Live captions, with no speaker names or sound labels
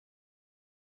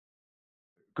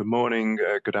Good morning,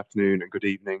 good afternoon, and good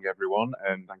evening, everyone.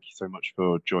 And thank you so much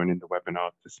for joining the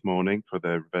webinar this morning for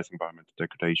the Reversing Environmental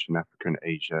Degradation Africa and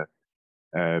Asia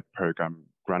program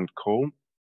grant call.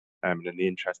 And in the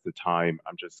interest of time,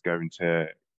 I'm just going to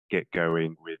get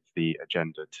going with the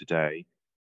agenda today.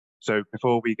 So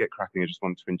before we get cracking, I just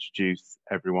want to introduce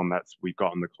everyone we've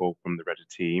got on the call from the REDAA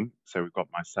team. So we've got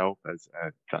myself as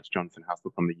that's Jonathan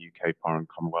Hassel from the UK Foreign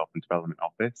Commonwealth and Development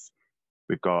Office.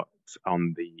 We've got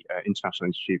on the International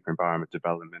Institute for Environment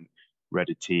Development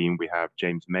REDAA team, we have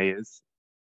James Mayers,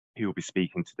 who will be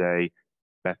speaking today,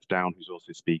 Beth Down, who's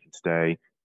also speaking today.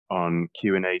 On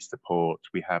Q&A support,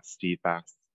 we have Steve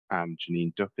Bass and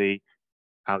Janine Duffy.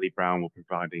 Ali Brown will be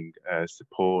providing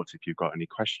support if you've got any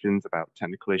questions about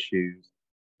technical issues.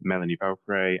 Melanie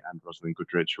Belfray and Rosalind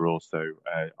Goodrich are also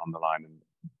on the line and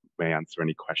may answer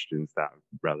any questions that are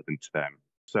relevant to them.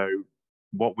 So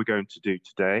what we're going to do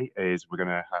today is we're going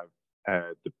to have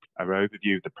an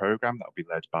overview of the program that will be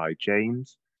led by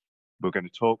James. We're going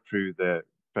to talk through the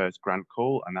first grant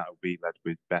call, and that will be led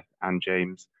with Beth and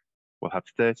James. We'll have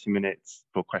 30 minutes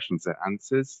for questions and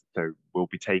answers. So we'll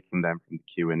be taking them from the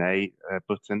Q&A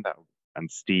button,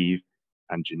 and Steve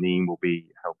and Janine will be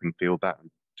helping field that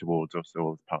towards us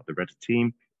all as part of the REDAA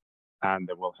team. And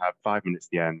then we'll have 5 minutes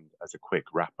at the end as a quick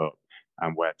wrap up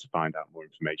and where to find out more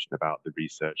information about the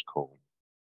research call.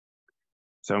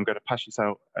 So I'm going to pass this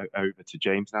out over to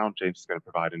James now. James is going to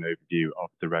provide an overview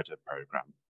of the REDAA program.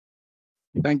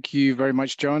 Thank you very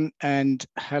much, John, and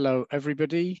hello,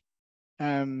 everybody.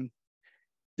 The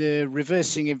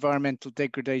Reversing Environmental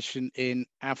Degradation in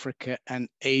Africa and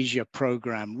Asia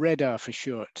program, REDAA for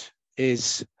short,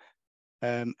 is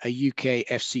a UK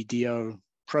FCDO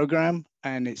program,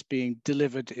 and it's being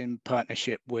delivered in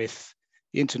partnership with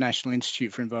the International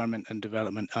Institute for Environment and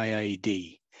Development,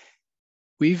 IIED.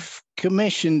 We've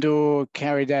commissioned or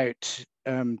carried out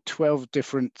 12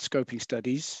 different scoping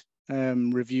studies,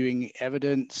 reviewing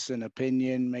evidence and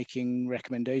opinion, making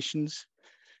recommendations.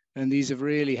 And these have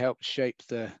really helped shape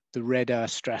the REDAA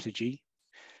strategy.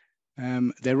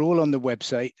 They're all on the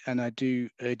website, and I do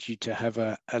urge you to have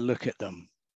a look at them.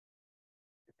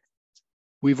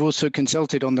 We've also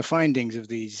consulted on the findings of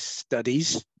these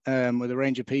studies with a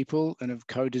range of people and have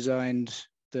co-designed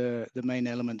the main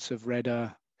elements of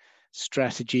REDAA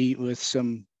strategy with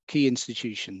some key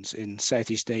institutions in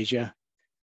Southeast Asia,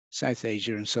 South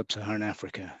Asia, and Sub-Saharan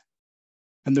Africa.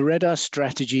 And the REDAA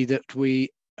strategy that we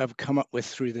have come up with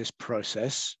through this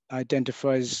process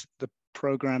identifies the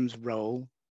program's role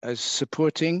as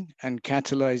supporting and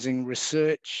catalyzing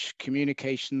research,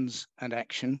 communications, and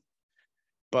action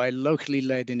by locally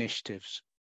led initiatives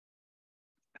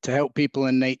to help people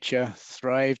and nature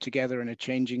thrive together in a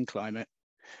changing climate,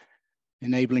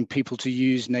 enabling people to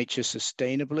use nature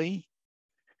sustainably,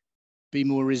 be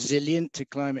more resilient to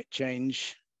climate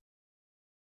change,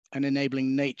 and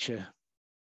enabling nature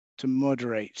to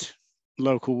moderate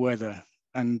local weather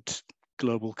and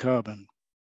global carbon.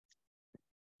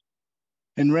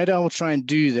 And REDAA will try and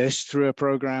do this through a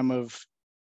program of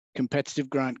competitive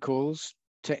grant calls,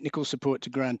 technical support to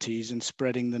grantees, and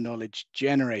spreading the knowledge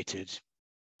generated.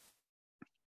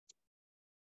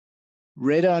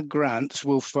 REDAA grants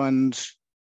will fund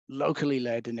locally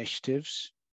led initiatives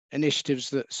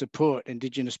that support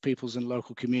Indigenous peoples and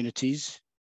local communities,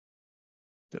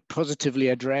 that positively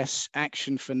address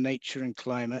action for nature and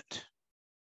climate,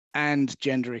 and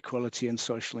gender equality and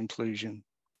social inclusion,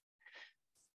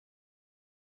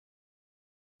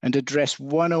 and address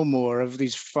one or more of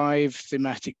these 5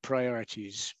 thematic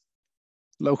priorities: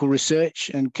 local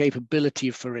research and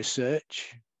capability for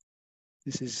research.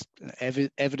 This is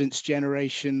evidence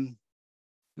generation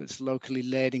that's locally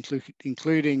led,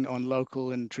 including on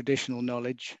local and traditional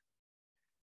knowledge.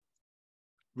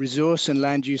 Resource and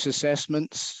land use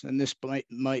assessments, and this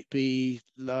might be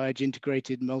large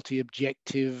integrated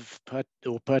multi-objective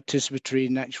or participatory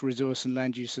natural resource and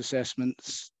land use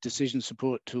assessments, decision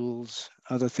support tools,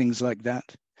 other things like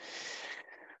that.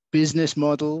 Business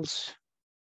models,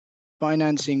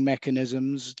 financing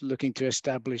mechanisms, looking to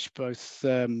establish both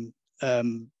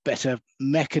better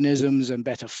mechanisms and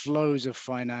better flows of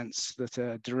finance that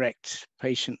are direct,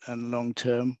 patient, and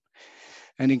long-term,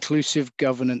 and inclusive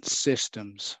governance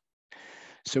systems.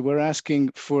 So we're asking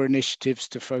for initiatives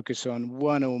to focus on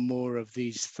one or more of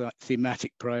these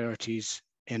thematic priorities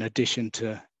in addition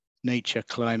to nature,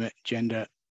 climate, gender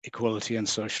equality, and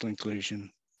social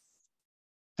inclusion.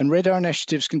 And REDAA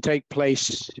initiatives can take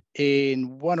place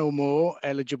in one or more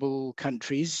eligible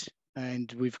countries.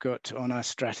 And we've got on our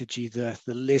strategy the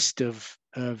list of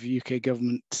UK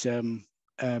government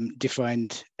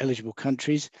defined eligible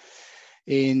countries.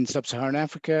 in sub-Saharan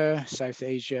Africa, South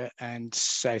Asia, and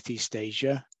Southeast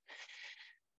Asia.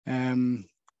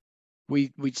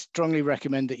 We strongly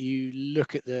recommend that you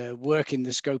look at the work in the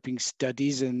scoping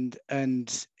studies and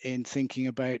in thinking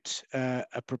about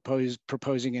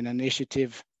proposing an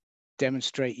initiative,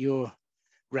 demonstrate your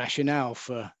rationale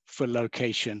for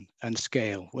location and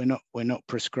scale. We're not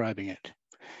prescribing it.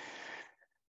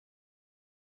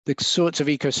 The sorts of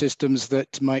ecosystems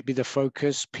that might be the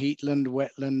focus: peatland,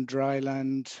 wetland,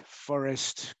 dryland,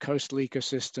 forest, coastal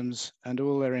ecosystems, and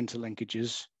all their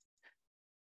interlinkages.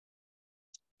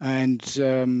 And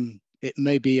it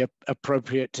may be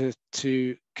appropriate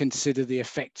to consider the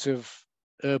effects of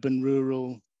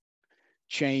urban-rural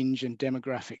change and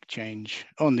demographic change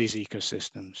on these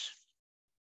ecosystems.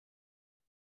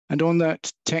 And on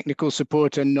that technical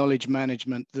support and knowledge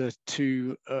management, the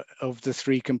two of the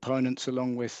three components,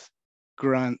 along with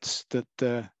grants that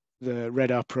the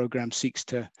REDAA program seeks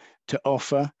to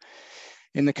offer.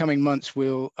 In the coming months,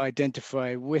 we'll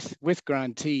identify with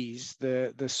grantees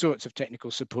the sorts of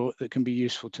technical support that can be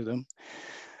useful to them,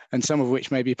 and some of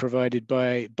which may be provided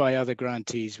by other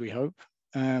grantees, we hope.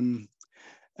 And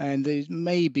these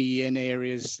may be in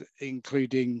areas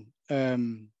including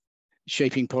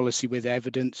shaping policy with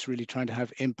evidence, really trying to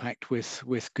have impact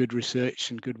with good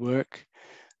research and good work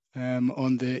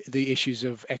on the issues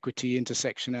of equity,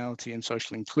 intersectionality, and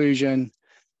social inclusion,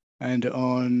 and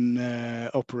on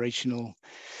operational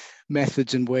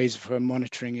methods and ways for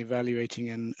monitoring, evaluating,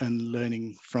 and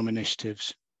learning from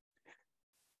initiatives.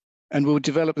 And we'll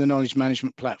develop the knowledge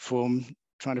management platform,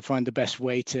 trying to find the best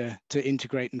way to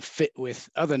integrate and fit with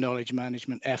other knowledge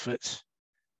management efforts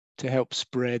to help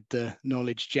spread the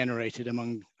knowledge generated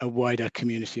among a wider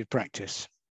community of practice.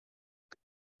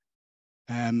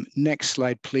 Next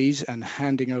slide, please, and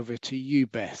handing over to you,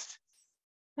 Beth.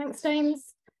 Thanks,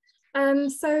 James.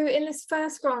 So in this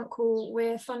first grant call,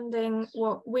 we're funding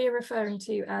what we're referring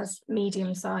to as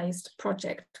medium-sized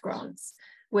project grants,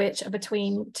 which are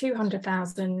between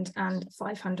 £200,000 and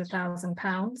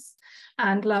 £500,000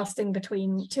 and lasting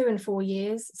between 2 and 4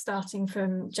 years, starting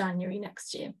from January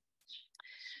next year.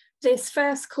 This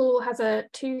first call has a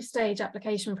 2-stage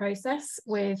application process,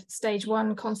 with stage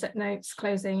 1 concept notes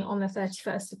closing on the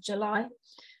 31st of July.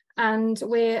 And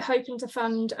we're hoping to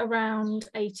fund around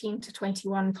 18 to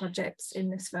 21 projects in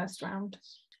this first round.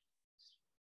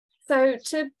 So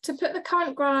to put the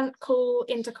current grant call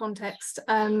into context,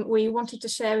 we wanted to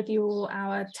share with you all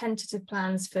our tentative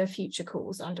plans for future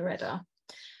calls under REDAA.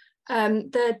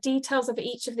 The details of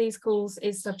each of these calls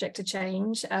is subject to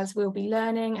change, as we'll be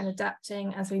learning and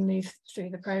adapting as we move through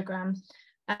the programme.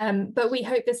 But we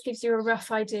hope this gives you a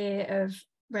rough idea of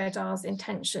REDAA's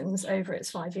intentions over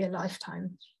its 5-year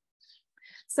lifetime.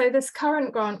 So this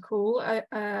current grant call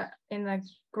in the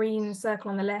green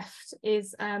circle on the left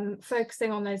is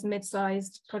focusing on those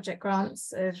mid-sized project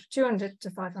grants of £200,000 to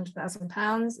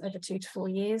 £500,000 over 2 to 4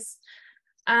 years.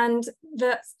 And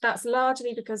that's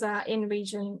largely because our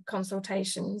in-region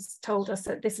consultations told us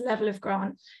that this level of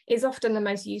grant is often the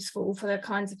most useful for the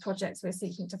kinds of projects we're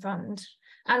seeking to fund.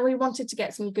 And we wanted to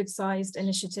get some good-sized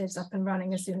initiatives up and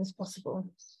running as soon as possible.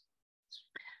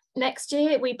 Next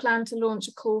year, we plan to launch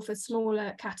a call for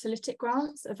smaller catalytic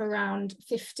grants of around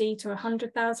 £50,000 to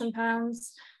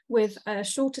 £100,000 with a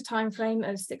shorter timeframe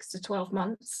of 6 to 12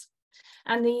 months.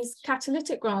 And these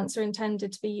catalytic grants are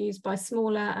intended to be used by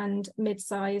smaller and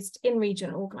mid-sized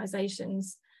in-region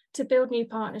organisations to build new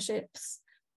partnerships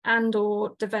and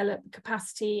or develop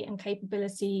capacity and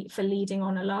capability for leading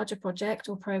on a larger project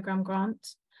or programme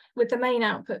grant, with the main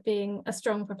output being a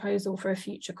strong proposal for a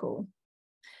future call.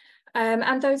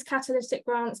 And those catalytic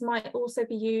grants might also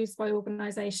be used by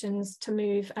organisations to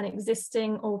move an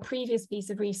existing or previous piece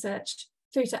of research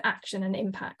through to action and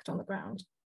impact on the ground.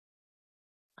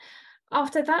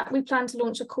 After that, we plan to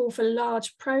launch a call for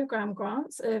large programme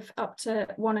grants of up to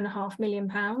 £1.5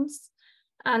 million,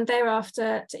 and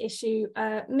thereafter to issue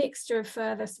a mixture of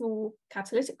further small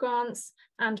catalytic grants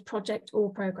and project or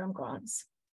programme grants.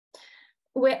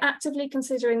 We're actively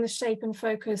considering the shape and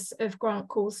focus of grant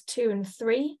calls 2 and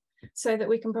 3, so that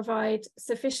we can provide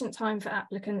sufficient time for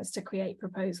applicants to create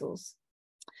proposals.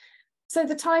 So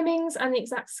the timings and the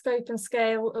exact scope and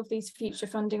scale of these future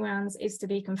funding rounds is to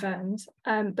be confirmed,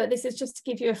 but this is just to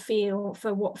give you a feel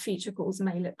for what future calls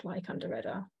may look like under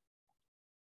REDAA.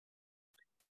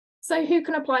 So who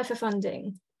can apply for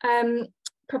funding?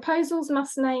 Proposals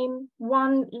must name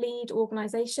one lead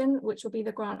organisation, which will be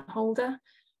the grant holder,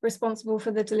 responsible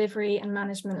for the delivery and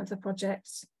management of the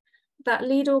project. That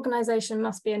lead organisation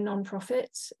must be a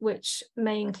non-profit, which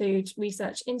may include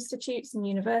research institutes and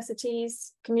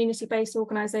universities, community-based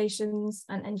organisations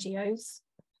and NGOs.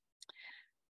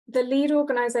 The lead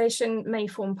organisation may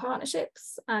form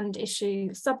partnerships and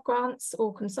issue sub-grants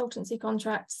or consultancy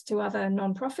contracts to other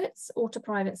non-profits or to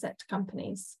private sector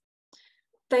companies.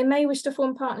 They may wish to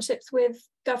form partnerships with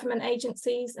government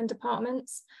agencies and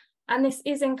departments, and this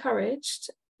is encouraged,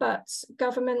 but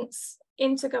governments,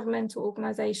 intergovernmental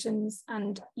organisations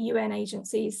and UN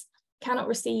agencies cannot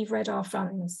receive REDAA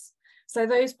funds. So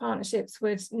those partnerships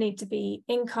would need to be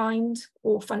in kind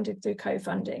or funded through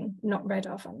co-funding, not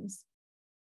REDAA funds.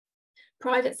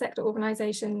 Private sector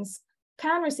organisations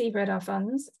can receive REDAA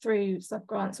funds through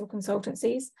sub-grants or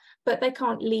consultancies, but they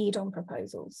can't lead on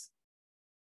proposals.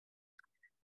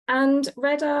 And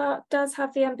REDAA does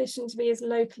have the ambition to be as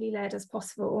locally led as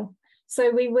possible. So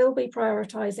we will be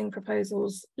prioritising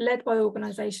proposals led by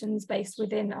organisations based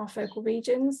within our focal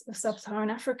regions of Sub-Saharan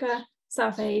Africa,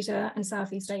 South Asia and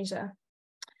Southeast Asia.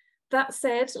 That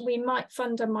said, we might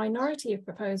fund a minority of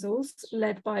proposals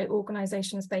led by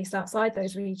organisations based outside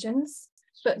those regions,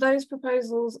 but those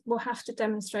proposals will have to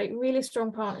demonstrate really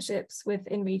strong partnerships with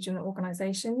in-regional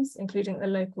organisations, including the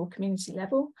local community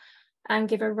level, and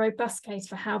give a robust case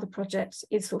for how the project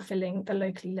is fulfilling the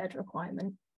locally led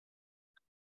requirement.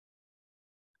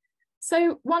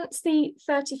 So once the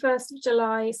 31st of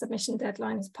July submission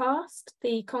deadline is passed,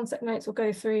 the concept notes will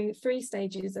go through 3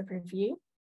 stages of review.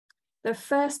 The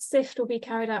first sift will be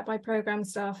carried out by programme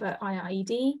staff at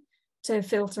IIED to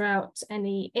filter out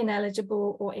any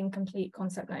ineligible or incomplete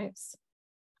concept notes.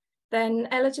 Then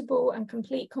eligible and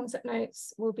complete concept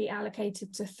notes will be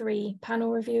allocated to 3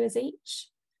 panel reviewers each,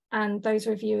 and those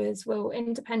reviewers will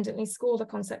independently score the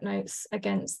concept notes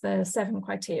against the 7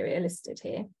 criteria listed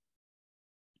here.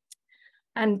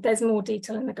 And there's more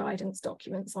detail in the guidance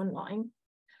documents online.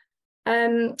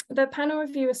 The panel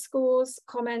reviewer scores,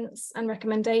 comments and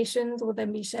recommendations will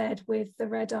then be shared with the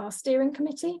REDAA steering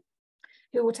committee,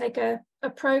 who will take a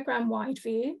programme-wide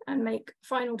view and make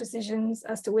final decisions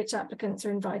as to which applicants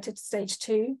are invited to stage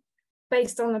 2,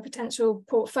 based on the potential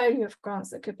portfolio of grants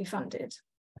that could be funded.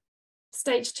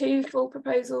 Stage 2 full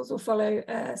proposals will follow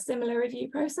a similar review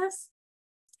process,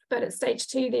 but at stage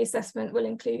 2, the assessment will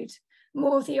include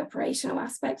more of the operational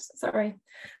aspects,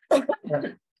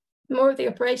 more of the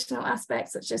operational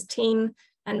aspects such as team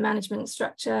and management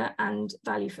structure and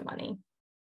value for money.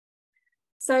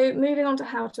 So moving on to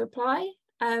how to apply,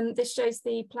 this shows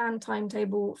the planned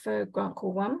timetable for Grant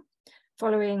Call 1,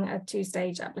 following a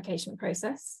 2-stage application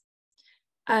process.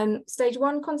 Stage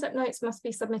 1 concept notes must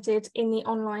be submitted in the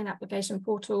online application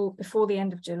portal before the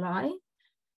end of July.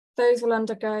 Those will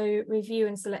undergo review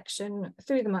and selection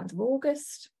through the month of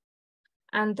August.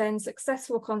 And then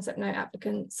successful concept note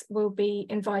applicants will be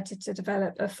invited to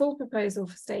develop a full proposal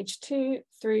for stage 2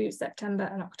 through September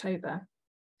and October.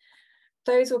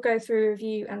 Those will go through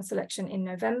review and selection in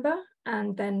November,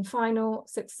 and then final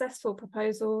successful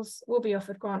proposals will be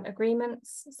offered grant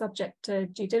agreements subject to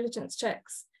due diligence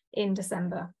checks in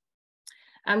December.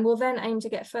 And we'll then aim to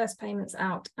get first payments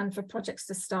out and for projects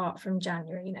to start from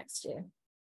January next year.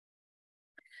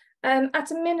 At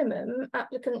a minimum,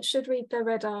 applicants should read the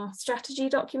REDAA strategy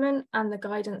document and the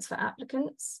guidance for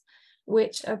applicants,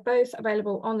 which are both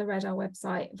available on the REDAA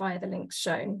website via the links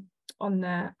shown on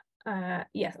the,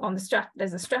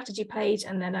 there's a strategy page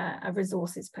and then a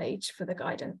resources page for the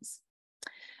guidance.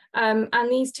 And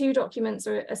these 2 documents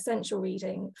are essential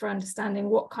reading for understanding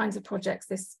what kinds of projects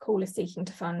this call is seeking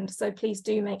to fund. So please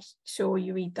do make sure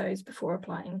you read those before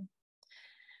applying.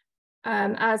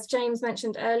 As James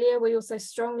mentioned earlier, we also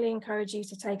strongly encourage you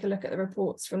to take a look at the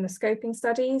reports from the scoping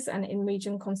studies and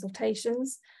in-region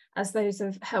consultations, as those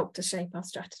have helped to shape our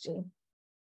strategy.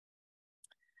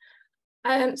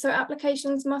 So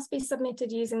applications must be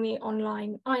submitted using the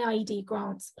online IIED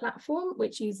grants platform,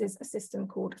 which uses a system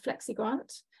called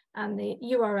FlexiGrant, and the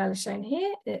URL is shown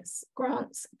here. It's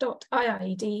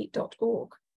grants.iied.org.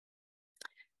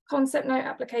 Concept note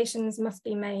applications must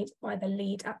be made by the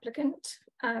lead applicant.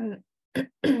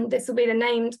 This will be the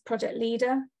named project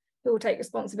leader who will take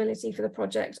responsibility for the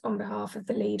project on behalf of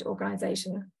the lead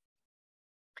organisation.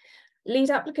 Lead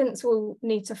applicants will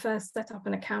need to first set up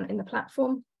an account in the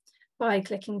platform by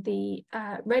clicking the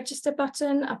register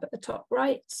button up at the top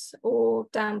right or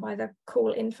down by the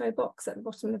call info box at the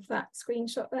bottom of that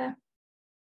screenshot there.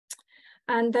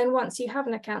 And then once you have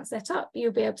an account set up,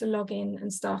 you'll be able to log in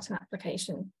and start an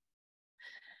application.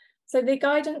 So the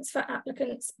guidance for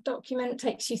applicants document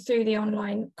takes you through the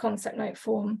online concept note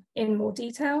form in more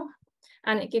detail,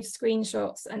 and it gives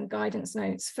screenshots and guidance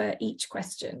notes for each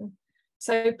question.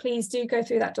 So please do go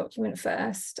through that document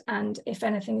first, and if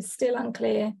anything is still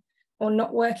unclear or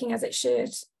not working as it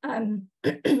should in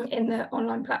the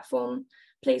online platform,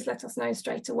 please let us know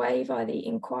straight away via the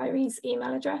inquiries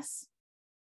email address.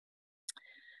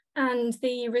 And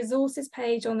the resources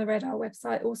page on the REDAA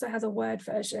website also has a Word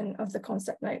version of the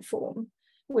concept note form,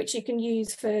 which you can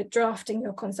use for drafting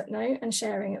your concept note and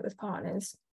sharing it with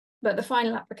partners. But the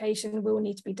final application will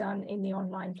need to be done in the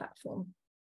online platform.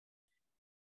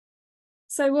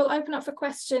 So we'll open up for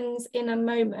questions in a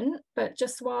moment, but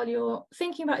just while you're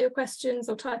thinking about your questions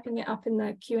or typing it up in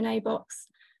the Q&A box,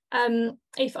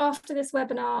 if after this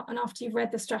webinar and after you've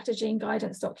read the strategy and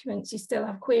guidance documents, you still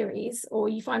have queries or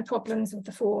you find problems with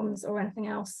the forms or anything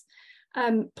else,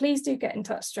 please do get in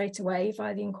touch straight away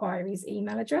via the inquiries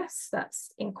email address.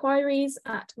 That's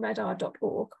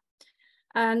inquiries@redaa.org.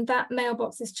 And that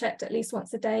mailbox is checked at least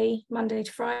once a day, Monday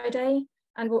to Friday,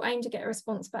 and we'll aim to get a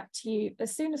response back to you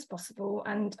as soon as possible,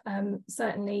 and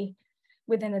certainly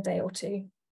within a day or two.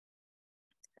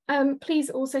 Please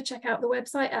also check out the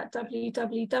website at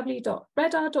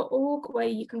www.redaa.org, where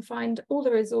you can find all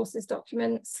the resources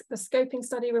documents, the scoping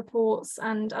study reports,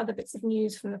 and other bits of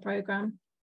news from the programme.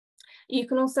 You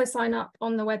can also sign up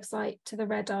on the website to the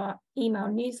REDAA email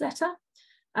newsletter,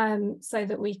 so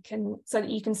that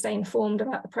you can stay informed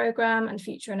about the programme and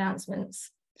future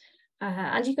announcements.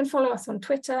 And you can follow us on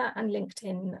Twitter and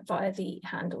LinkedIn via the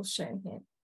handles shown here.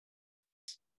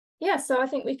 Yeah, so I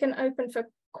think we can open for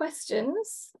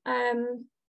questions.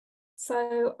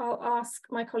 So I'll ask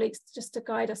my colleagues just to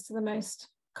guide us to the most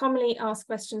commonly asked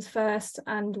questions first,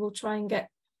 and we'll try to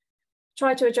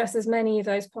address as many of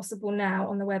those possible now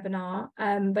on the webinar.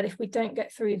 But if we don't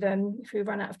get through them, if we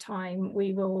run out of time,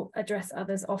 we will address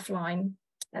others offline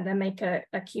and then make a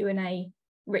Q&A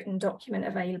written document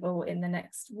available in the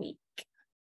next week.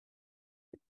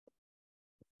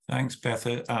 Thanks, Beth.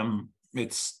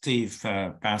 It's Steve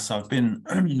Bass. I've been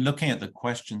looking at the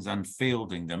questions and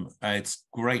fielding them. It's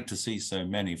great to see so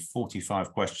many,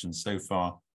 45 questions so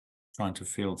far, trying to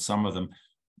field some of them.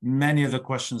 Many of the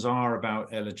questions are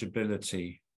about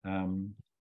eligibility,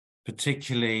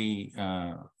 particularly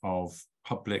of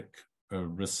public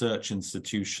research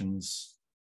institutions,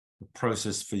 the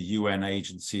process for UN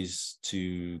agencies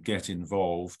to get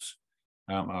involved.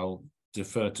 I'll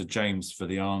defer to James for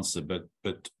the answer, but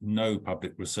no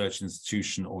public research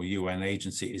institution or UN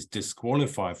agency is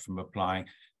disqualified from applying.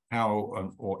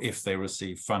 How or if they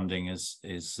receive funding is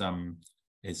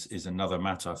another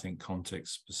matter, I think,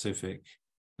 context specific.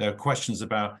 There are questions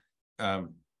about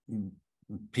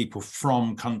people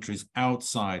from countries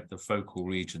outside the focal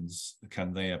regions.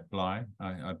 Can they apply?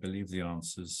 I believe the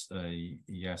answer is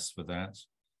yes for that.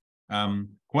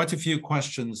 Quite a few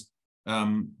questions.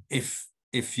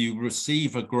 If you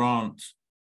receive a grant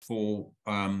for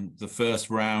the first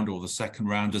round or the second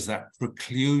round, does that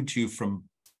preclude you from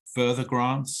further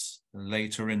grants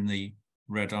later in the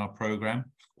REDAA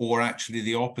program? Or actually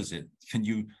the opposite? Can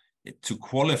you, to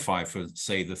qualify for,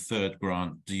 say, the third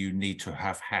grant, do you need to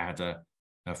have had a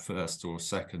first or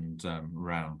second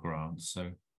round grant?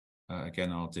 So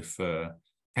again, I'll defer.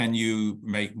 Can you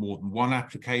make more than one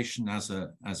application as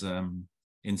an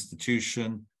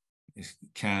institution?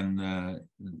 Can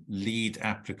lead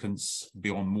applicants be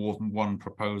on more than one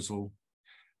proposal?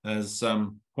 There's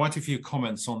quite a few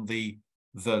comments on the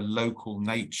local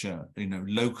nature,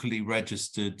 locally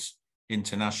registered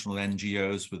international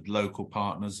NGOs with local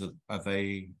partners, are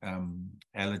they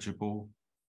eligible?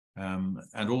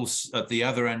 And also at the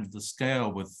other end of the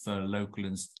scale with local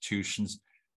institutions,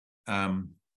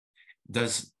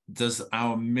 does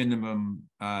our minimum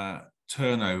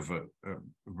turnover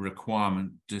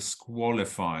requirement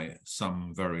disqualify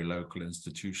some very local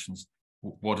institutions?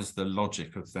 What is the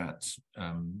logic of that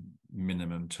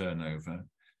minimum turnover?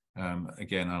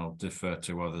 Again, I'll defer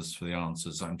to others for the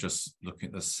answers. I'm just looking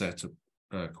at the set of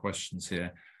questions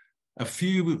here. A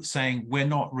few saying we're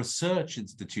not research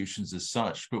institutions as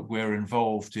such, but we're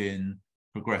involved in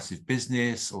progressive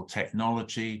business or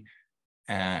technology.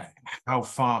 How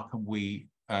far can we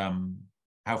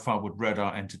how far would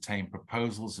REDAA entertain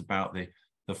proposals about the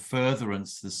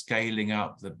furtherance, the scaling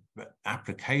up, the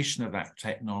application of that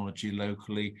technology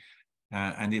locally?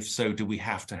 And if so, do we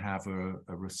have to have a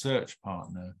research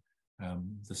partner?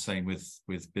 The same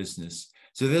with business.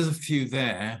 So there's a few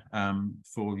there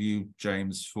for you,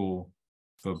 James, for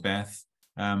Beth.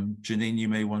 Janine, you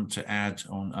may want to add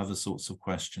on other sorts of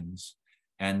questions.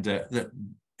 And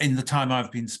in the time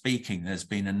I've been speaking, there's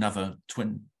been another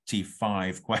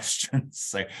 25 questions.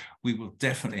 So we will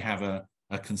definitely have a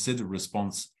considered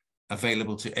response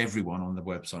available to everyone on the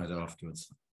website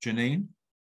afterwards. Janine?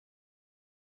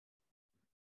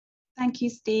 Thank you,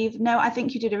 Steve. No, I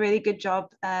think you did a really good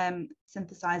job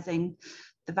synthesizing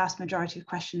the vast majority of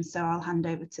questions, so I'll hand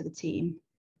over to the team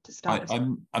to start.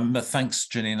 Thanks,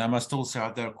 Janine. I must also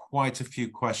add there are quite a few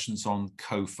questions on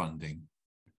co-funding.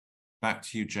 Back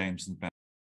to you, James and Beth.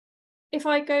 if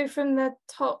I go from the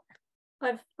top,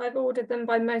 I've ordered them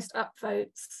by most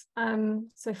upvotes.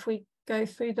 So if we go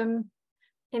through them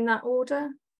in that order.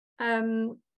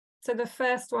 So the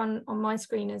first one on my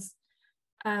screen is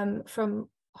from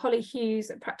Holly Hughes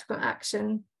at Practical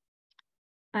Action.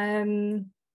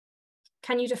 Can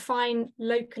you define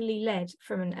locally led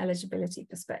from an eligibility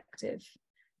perspective?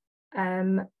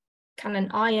 Can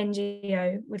an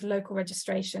INGO with local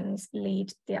registrations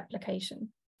lead the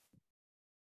application?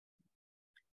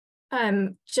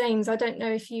 James, I don't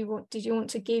know if did you want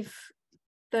to give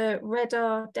the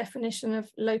REDAA definition of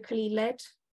locally led?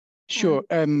 Sure.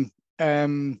 And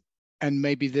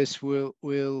maybe this will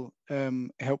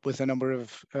help with a number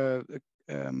of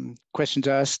questions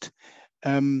asked.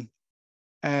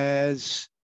 As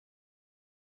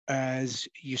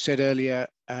you said earlier,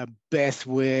 Beth,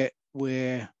 we're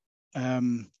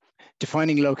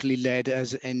defining locally led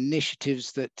as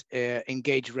initiatives that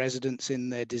engage residents in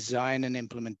their design and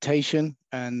implementation,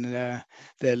 and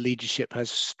their leadership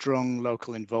has strong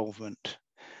local involvement.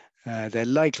 They're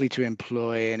likely to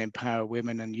employ and empower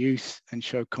women and youth and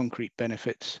show concrete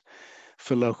benefits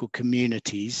for local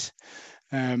communities.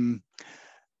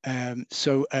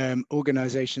 So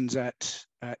organizations at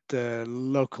the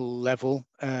local level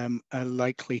are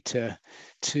likely to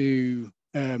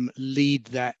lead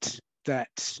that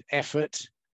effort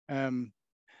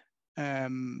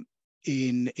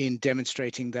in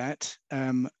demonstrating that.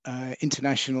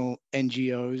 International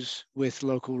NGOs with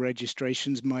local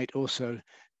registrations might also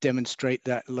demonstrate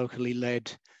that locally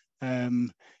led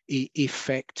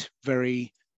effect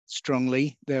very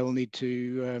strongly. They'll need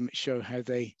to show how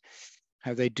they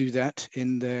do that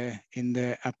in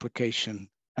their application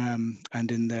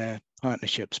and in their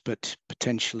partnerships, but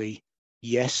potentially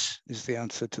yes is the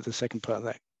answer to the second part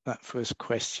of that first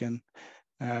question.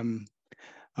 I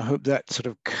hope that sort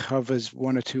of covers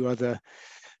one or two other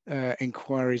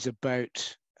inquiries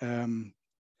about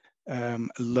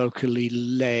locally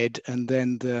led, and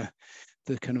then the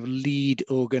kind of lead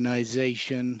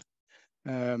organization.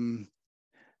 There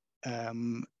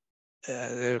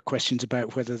are questions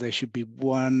about whether there should be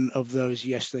one of those.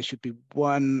 Yes, there should be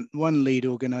one lead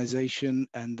organization,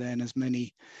 and then as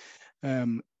many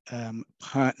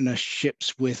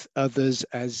partnerships with others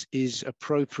as is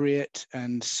appropriate,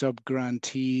 and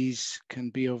sub-grantees can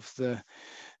be of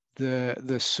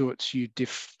the sorts you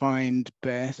defined,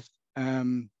 Beth.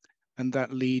 And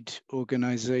that lead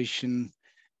organization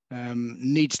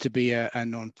needs to be a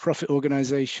non-profit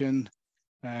organization.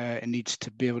 It needs to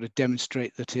be able to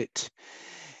demonstrate that it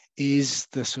is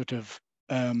the sort of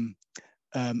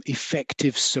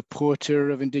effective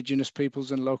supporter of Indigenous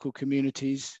peoples and local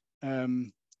communities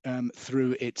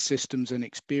through its systems and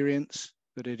experience,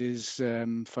 that it is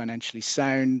financially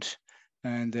sound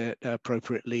and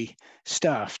appropriately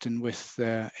staffed and with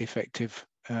effective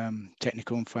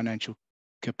technical and financial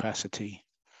capacity.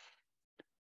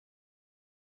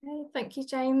 Okay, thank you,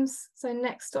 James. So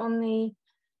next on the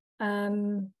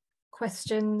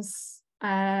questions,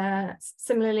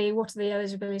 similarly, what are the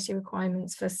eligibility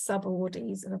requirements for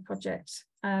sub-awardees of a project?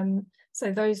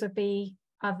 So those would be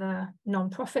other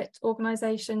non-profit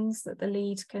organisations that the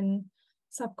lead can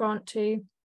sub-grant to,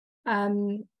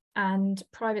 and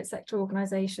private sector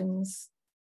organisations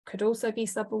could also be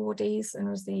sub-awardees and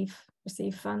receive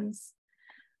funds.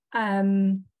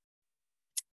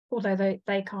 Although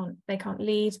they can't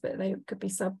lead, but they could be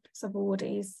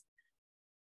sub-awardees.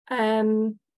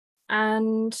 And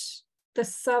the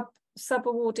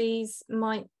sub-awardees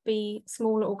might be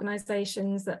smaller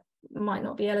organisations that might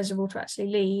not be eligible to actually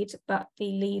lead, but the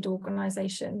lead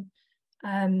organisation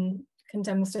can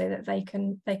demonstrate that they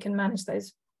can manage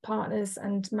those partners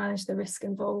and manage the risk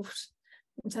involved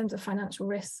in terms of financial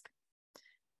risk.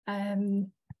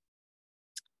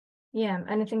 Yeah,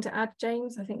 anything to add,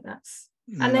 James? I think that's,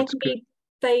 No, and that's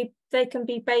they can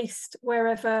be based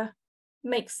wherever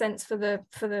makes sense for the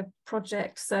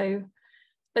project. So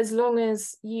as long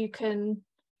as you can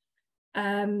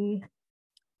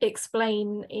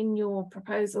explain in your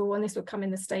proposal, and this will come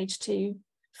in the stage 2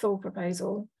 full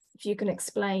proposal, if you can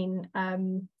explain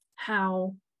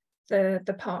how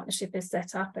the partnership is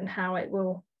set up and how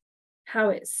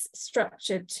it's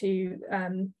structured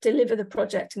to deliver the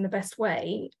project in the best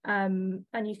way, and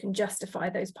you can justify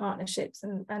those partnerships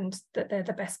and that they're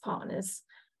the best partners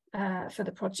for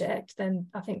the project, then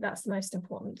I think that's the most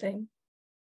important thing.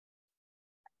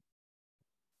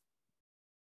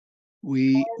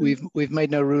 We've made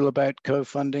no rule about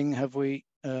co-funding, have we?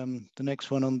 The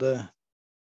next one on the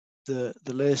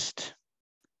list.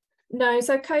 No,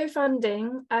 so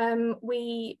co-funding,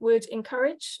 we would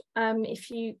encourage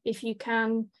if you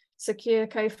can secure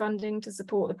co-funding to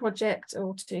support the project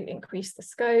or to increase the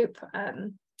scope,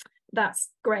 that's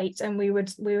great, and we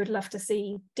would love to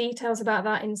see details about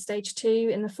that in stage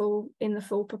 2 in the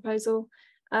full proposal.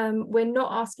 We're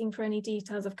not asking for any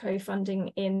details of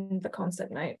co-funding in the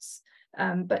concept notes,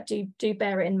 but do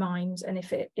bear it in mind, and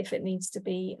if it needs to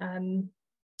be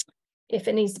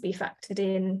factored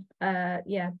in,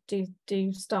 yeah,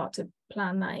 do start to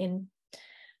plan that in.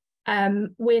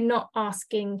 We're not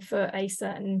asking for a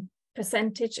certain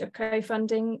percentage of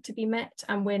co-funding to be met,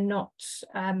 and we're not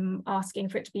asking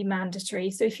for it to be mandatory.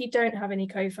 So if you don't have any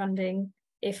co-funding,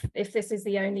 if this is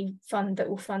the only fund that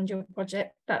will fund your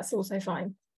project, that's also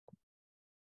fine.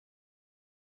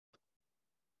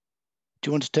 Do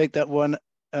you want to take that one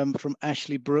from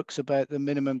Ashley Brooks about the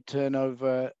minimum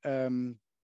turnover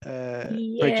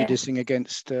prejudicing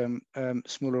against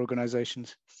smaller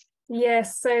organisations?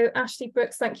 Yes, so Ashley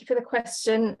Brooks, thank you for the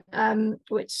question,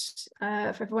 which for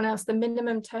everyone else, the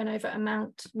minimum turnover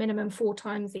amount, minimum 4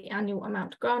 times the annual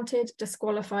amount granted,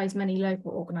 disqualifies many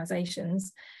local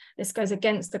organisations. This goes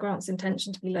against the grant's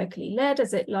intention to be locally led,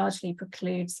 as it largely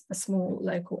precludes a small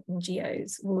local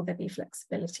NGOs. Will there be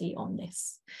flexibility on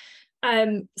this?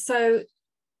 So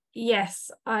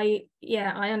yes, I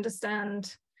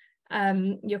understand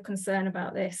your concern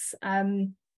about this.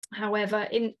 However,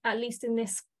 at least in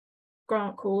this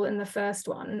grant call, in the first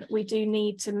one, we do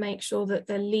need to make sure that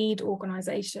the lead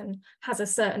organisation has a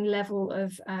certain level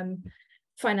of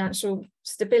financial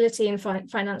stability and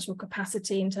financial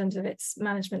capacity in terms of its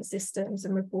management systems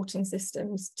and reporting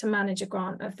systems to manage a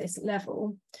grant of this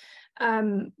level.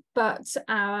 But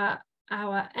our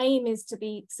aim is to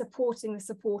be supporting the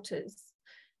supporters.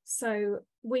 So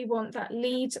we want that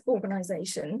lead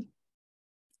organisation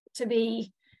to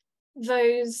be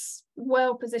those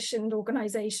well-positioned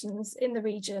organisations in the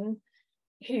region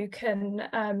who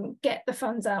can get the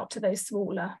funds out to those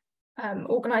smaller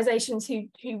organisations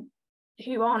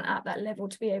who aren't at that level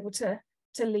to be able to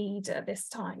lead at this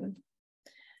time.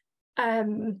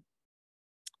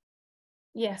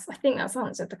 Yes, I think that's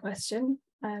answered the question.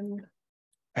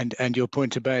 And your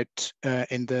point about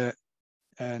in the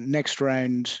next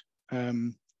round,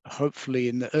 hopefully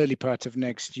in the early part of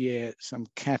next year, some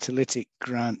catalytic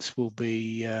grants will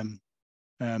be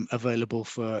available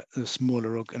for the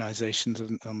smaller organisations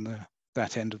on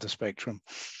that end of the spectrum.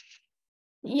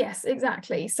 Yes,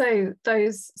 exactly. So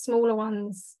those smaller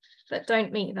ones that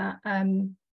don't meet that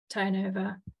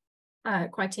turnover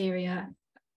criteria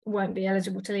won't be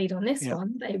eligible to lead on this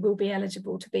one. They will be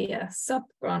eligible to be a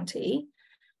sub-grantee,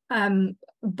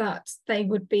 but they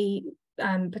would be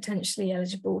potentially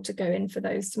eligible to go in for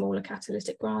those smaller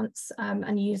catalytic grants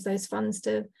and use those funds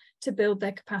to build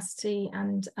their capacity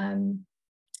and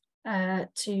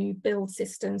to build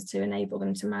systems to enable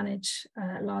them to manage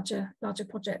larger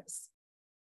projects.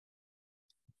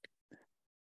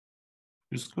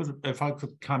 Just if I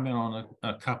could come in on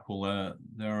a couple,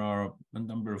 there are a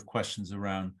number of questions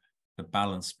around the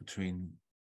balance between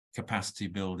capacity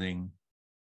building,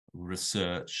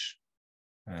 research,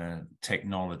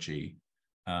 technology.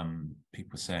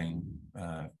 People saying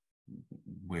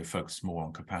we're focused more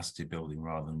on capacity building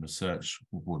rather than research.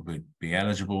 Would we be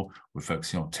eligible? We're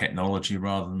focusing on technology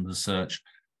rather than research.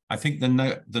 I think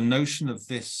the notion of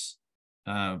this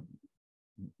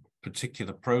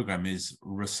particular program is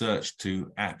research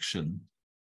to action.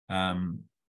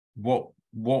 What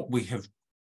we have,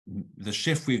 the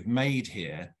shift we've made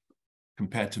here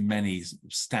compared to many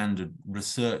standard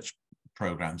research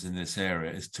programs in this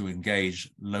area is to engage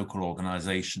local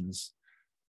organizations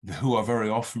who are very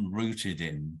often rooted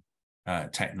in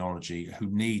technology, who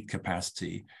need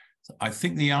capacity. So I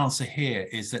think the answer here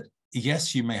is that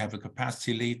yes, you may have a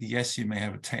capacity lead, yes, you may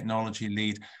have a technology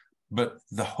lead, but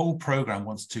the whole program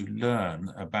wants to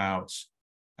learn about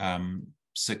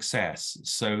success.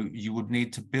 So you would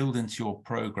need to build into your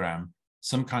program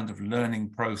some kind of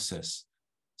learning process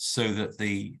so that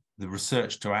the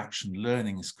research to action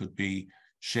learnings could be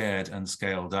shared and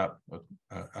scaled up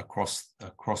across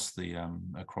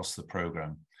the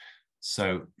program.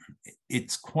 So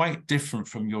it's quite different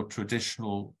from your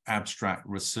traditional abstract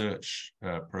research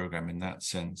program in that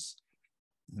sense.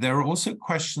 There are also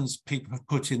questions people have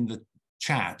put in the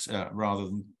chat rather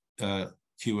than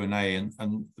Q&A,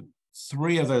 and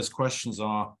 3 of those questions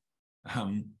are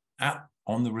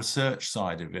on the research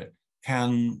side of it.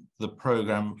 Can the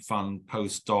program fund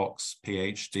postdocs,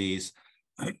 PhDs?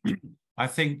 I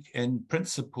think in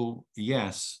principle,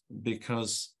 yes,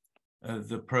 because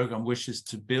the program wishes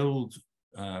to build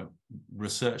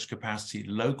research capacity,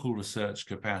 local research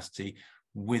capacity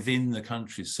within the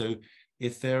country. So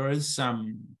if there is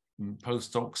some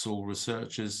postdocs or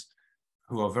researchers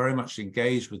who are very much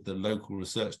engaged with the local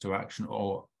research to action,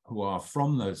 or who are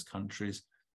from those countries,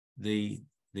 the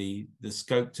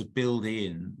scope to build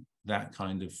in that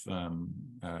kind of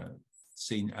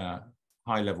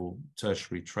high-level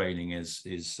tertiary training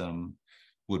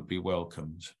would be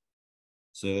welcomed.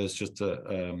 So there's just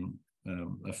a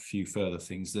few further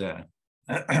things there.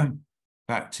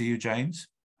 Back to you, James.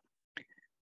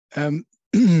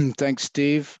 Thanks,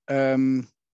 Steve.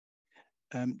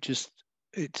 Just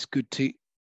it's good to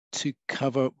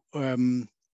cover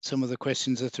some of the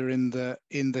questions that are in the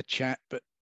chat, but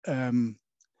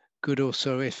good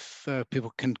also if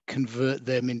people can convert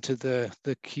them into the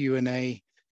Q&A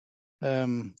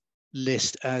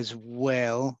list as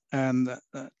well, and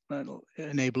that'll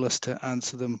enable us to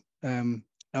answer them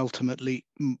ultimately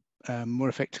more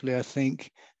effectively, I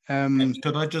think.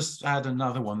 Could I just add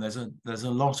another one? There's a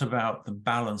lot about the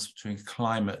balance between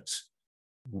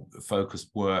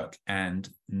climate-focused work and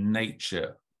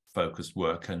nature-focused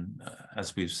work, and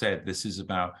as we've said, this is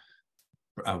about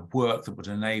work that would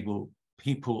enable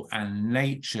people and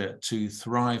nature to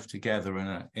thrive together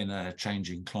in a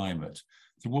changing climate.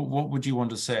 So what would you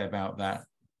want to say about that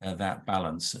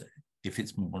balance? If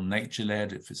it's more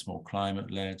nature-led, if it's more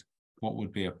climate-led, what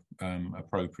would be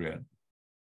appropriate?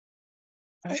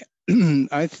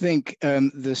 I think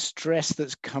the stress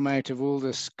that's come out of all the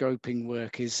scoping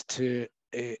work is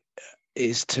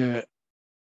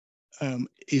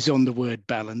on the word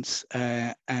balance,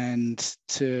 and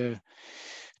to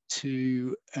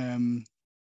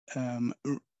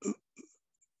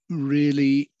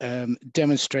really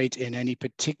demonstrate in any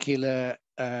particular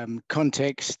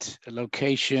context,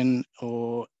 location,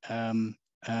 or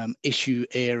issue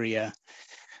area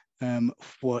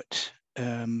what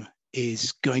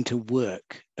is going to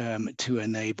work to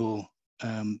enable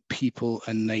people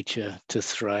and nature to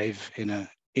thrive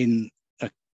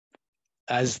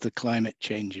as the climate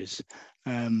changes,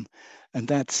 and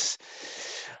that's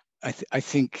I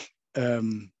think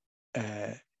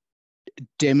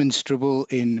demonstrable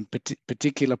in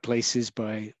particular places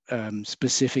by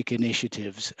specific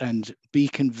initiatives, and be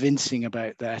convincing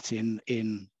about that in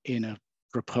a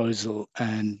proposal,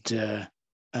 and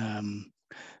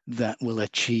that will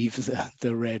achieve the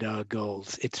REDAA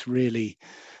goals. It's really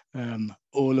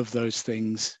all of those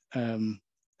things,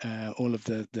 all of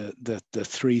the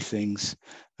three things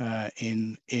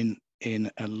in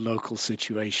a local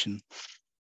situation.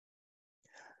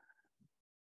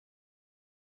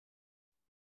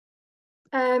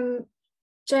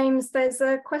 James, there's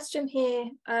a question here.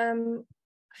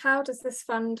 How does this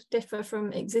fund differ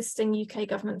from existing UK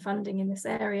government funding in this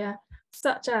area,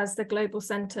 such as the Global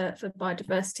Centre for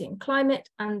Biodiversity and Climate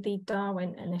and the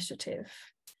Darwin Initiative?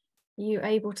 Are you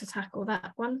able to tackle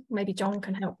that one? Maybe John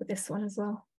can help with this one as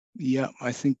well. Yeah,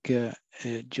 I think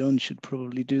John should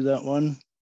probably do that one.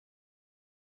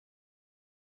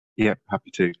 Yeah,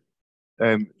 happy to.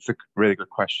 It's a really good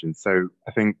question. So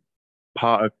I think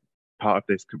part of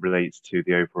this relates to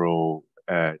the overall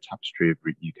tapestry of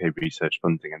UK research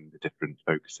funding and the different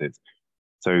focuses.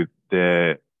 So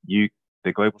the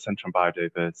Global Centre on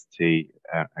Biodiversity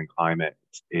and Climate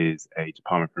is a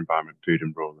Department for Environment, Food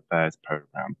and Rural Affairs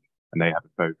programme, and they have a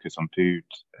focus on food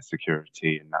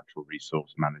security and natural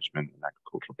resource management and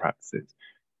agricultural practices.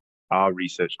 Our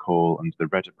research call under the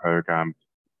REDAA programme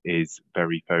is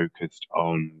very focused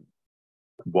on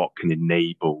what can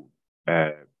enable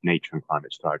nature and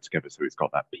climate to thrive together. So it's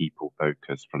got that people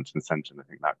focus front and centre, and I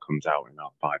think that comes out in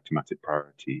our 5 thematic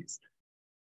priorities.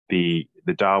 The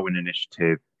Darwin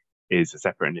Initiative is a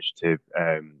separate initiative,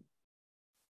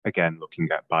 again, looking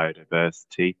at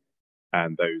biodiversity,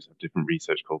 and those have different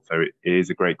research calls. So it is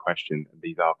a great question.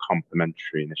 These are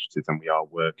complementary initiatives, and we are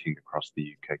working across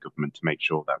the UK government to make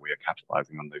sure that we are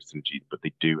capitalising on those synergies, but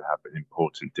they do have an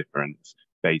important difference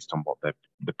based on what the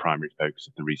primary focus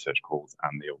of the research calls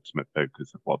and the ultimate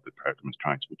focus of what the programme is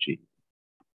trying to achieve.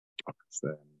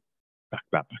 So back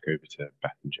over to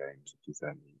Beth and James if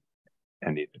there's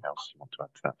anything else you want to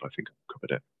add to that, but I think I've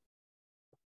covered it.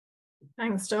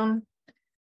 Thanks, John.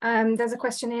 There's a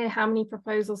question here: how many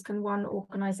proposals can one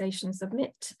organisation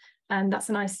submit? And that's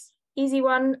a nice, easy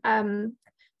one.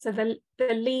 So the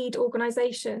lead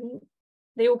organisation,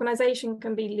 the organisation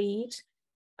can be lead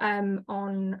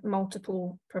on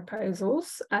multiple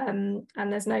proposals, and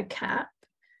there's no cap.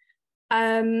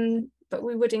 But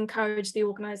we would encourage the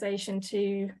organisation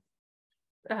to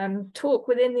talk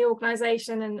within the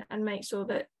organisation and make sure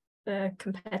that the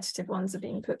competitive ones are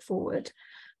being put forward.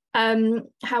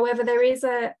 However, there is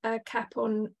a cap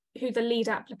on who the lead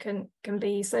applicant can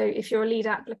be. So if you're a lead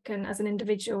applicant as an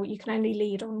individual, you can only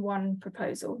lead on one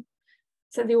proposal.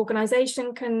 So the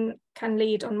organisation can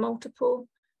lead on multiple,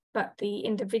 but the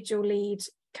individual lead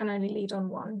can only lead on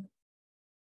one.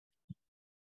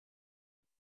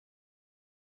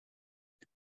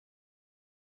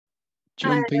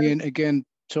 Jumping in again,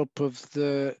 top of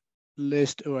the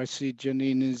list. Oh, I see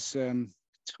Janine is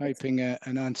typing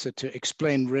an answer to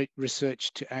explain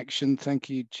research to action. Thank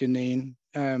you, Janine.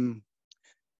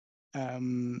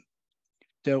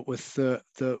 Dealt with the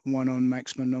one on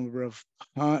maximum number of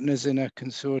partners in a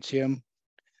consortium.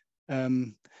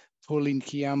 Pauline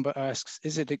Kiamba asks,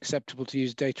 is it acceptable to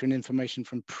use data and information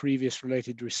from previous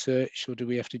related research, or do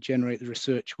we have to generate the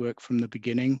research work from the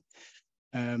beginning?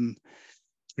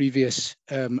 Previous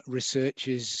research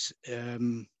is,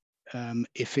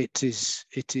 if it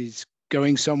is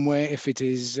going somewhere, if it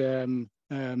is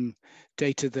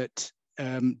data that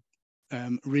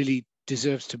really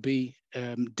deserves to be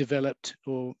developed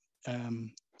or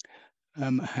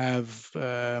have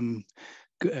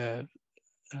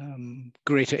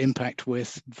greater impact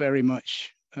with, very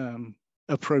much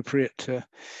appropriate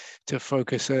to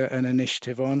focus an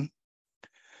initiative on.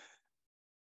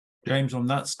 James, on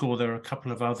that score, there are a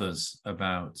couple of others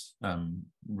about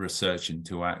research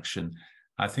into action.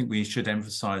 I think we should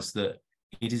emphasize that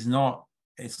it's not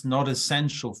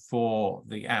essential for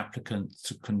the applicant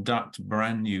to conduct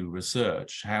brand new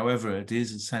research. However, it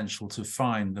is essential to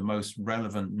find the most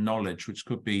relevant knowledge, which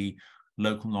could be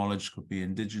local knowledge, could be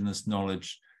indigenous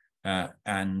knowledge,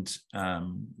 and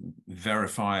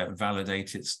verify,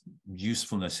 validate its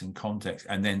usefulness in context,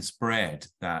 and then spread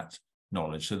that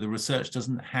knowledge. So the research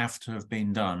doesn't have to have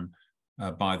been done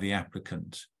by the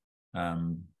applicant, but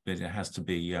it has to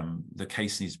be, the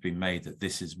case needs to be made that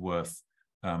this is worth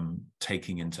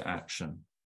taking into action.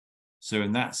 So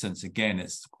in that sense, again,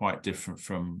 it's quite different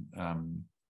from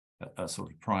a sort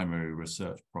of primary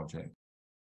research project.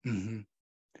 Mm-hmm.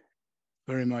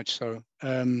 Very much so.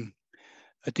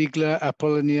 Adigla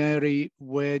Apollinieri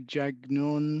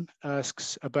Wejagnon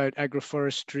asks about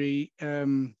agroforestry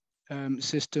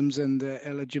systems and the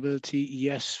eligibility.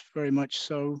 Yes, very much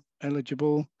so,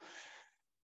 eligible.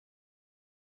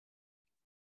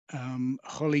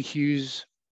 Holly Hughes,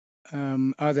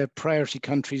 are there priority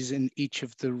countries in each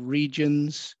of the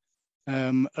regions?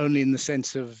 Only in the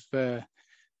sense of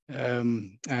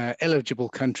eligible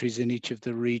countries in each of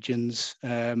the regions,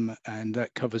 and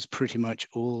that covers pretty much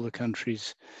all the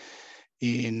countries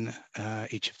in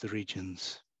each of the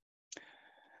regions.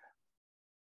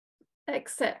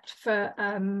 Except for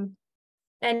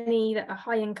any that are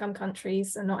high income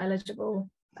countries are not eligible.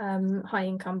 High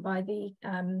income by the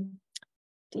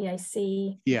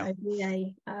DAC,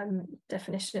 ODA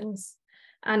definitions,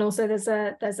 and also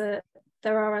there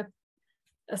are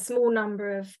a small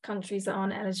number of countries that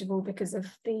aren't eligible because of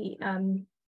the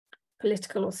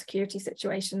political or security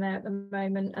situation there at the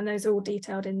moment, and those are all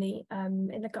detailed in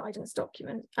the guidance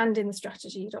document and in the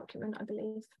strategy document, I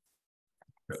believe.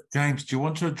 James, do you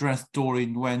want to address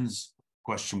Doreen Nguyen's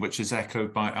question, which is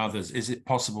echoed by others? Is it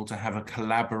possible to have a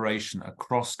collaboration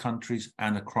across countries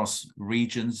and across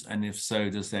regions? And if so,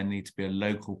 does there need to be a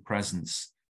local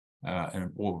presence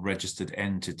or registered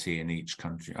entity in each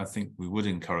country? I think we would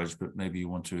encourage, but maybe you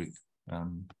want to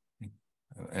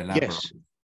elaborate.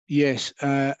 Yes,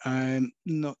 I'm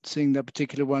not seeing that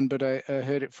particular one, but I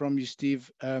heard it from you,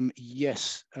 Steve.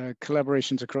 Yes,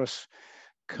 collaborations across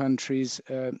countries,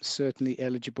 certainly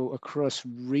eligible, across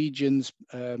regions,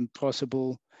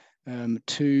 possible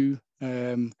too.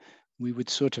 We would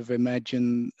sort of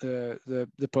imagine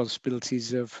the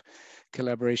possibilities of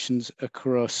collaborations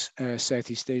across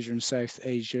Southeast Asia and South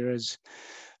Asia as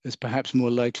perhaps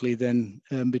more likely than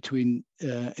between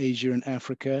Asia and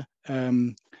Africa.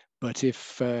 But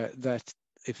if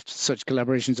such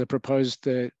collaborations are proposed,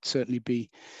 they'll certainly be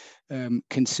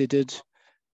considered.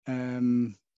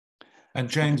 And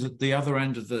James, at the other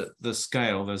end of the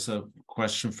scale, there's a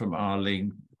question from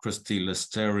Arlene Christie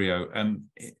Listerio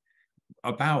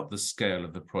about the scale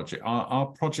of the project. Are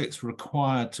projects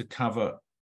required to cover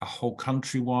a whole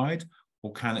countrywide,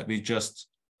 or can it be just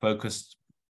focused,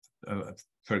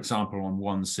 for example, on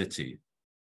one city?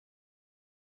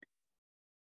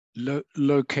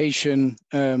 Location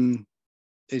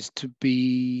is to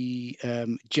be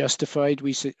justified,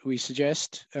 we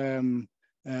suggest.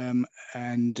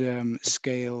 And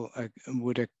scale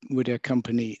would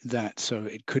accompany that. So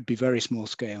it could be very small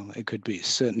scale. It could be,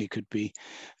 certainly could be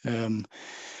the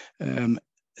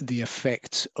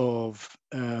effects of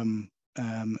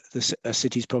a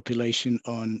city's population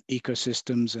on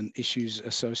ecosystems and issues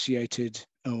associated,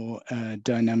 or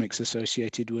dynamics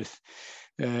associated with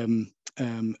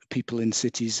people in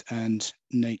cities and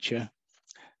nature.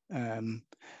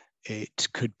 it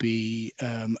could be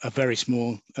a very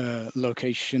small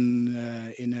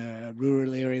location in a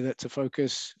rural area that's a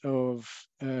focus of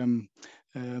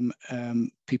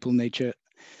people, nature,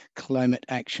 climate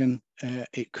action.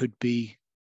 It could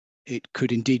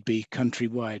indeed be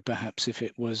countrywide, perhaps, if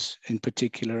it was in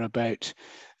particular about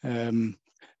the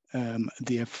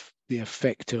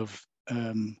effect of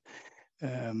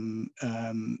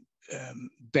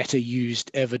better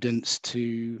used evidence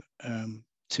to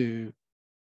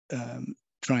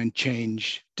try and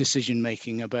change decision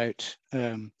making about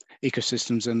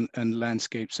ecosystems and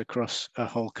landscapes across a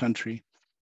whole country.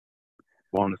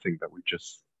 One thing that we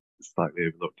just slightly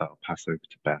overlooked that I'll pass over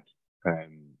to Beth.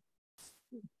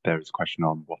 There is a question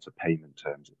on what are payment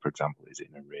terms. For example, is it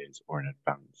in arrears or in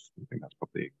advance? I think that's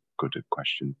probably a good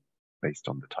question based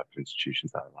on the type of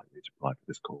institutions that are likely to apply for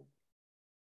this call.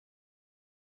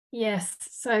 Yes,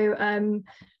 so I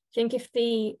think if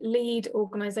the lead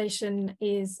organisation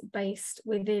is based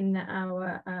within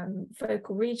our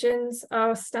focal regions,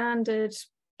 our standard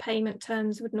payment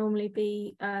terms would normally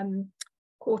be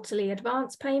quarterly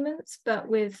advance payments, but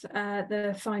with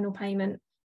the final payment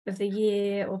of the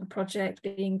year or the project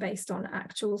being based on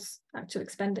actual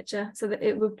expenditure, so that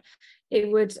it would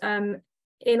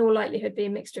in all likelihood be a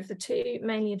mixture of the two,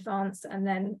 mainly advanced and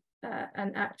then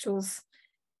an actuals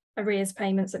arrears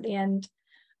payments at the end.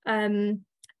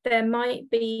 There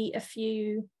might be a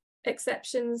few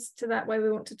exceptions to that where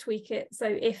we want to tweak it. So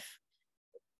if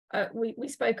we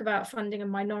spoke about funding a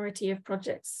minority of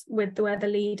projects where the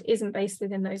lead isn't based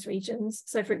within those regions.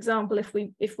 So for example, if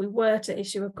we were to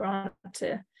issue a grant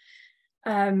to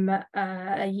a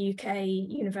UK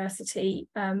university,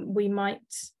 we might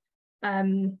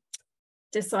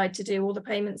decide to do all the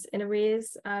payments in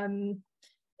arrears.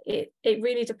 It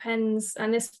really depends,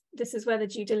 and this is where the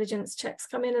due diligence checks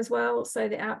come in as well. So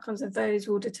the outcomes of those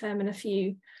will determine a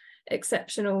few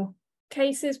exceptional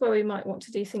cases where we might want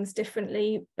to do things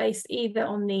differently, based either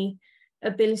on the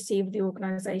ability of the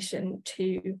organisation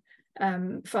to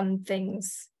fund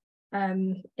things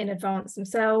in advance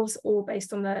themselves, or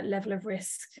based on the level of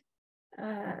risk.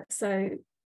 So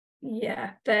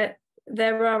yeah, there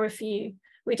are a few.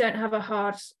 We don't have a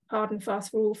hard and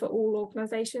fast rule for all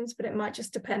organisations, but it might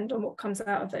just depend on what comes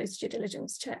out of those due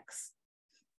diligence checks.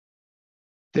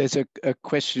 There's a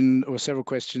question or several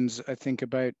questions, I think,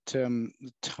 about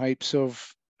types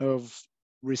of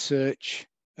research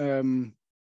that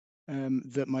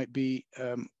might be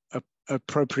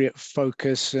appropriate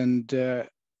focus, and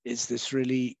is this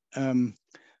really a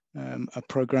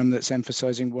program that's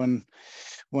emphasising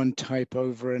one type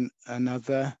over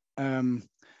another?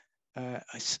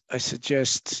 I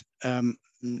suggest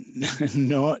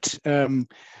not.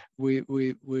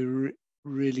 We're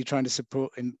really trying to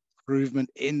support improvement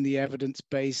in the evidence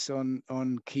base on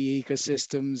key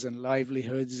ecosystems and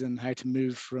livelihoods, and how to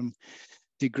move from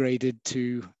degraded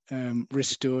to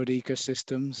restored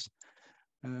ecosystems.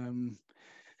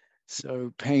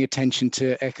 So paying attention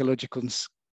to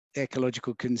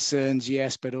ecological concerns,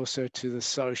 yes, but also to the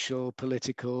social,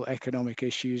 political, economic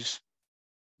issues.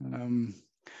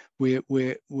 We're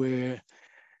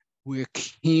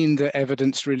keen that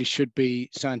evidence really should be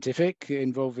scientific,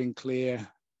 involving clear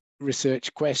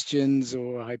research questions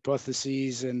or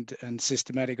hypotheses and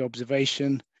systematic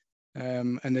observation,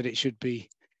 and that it should be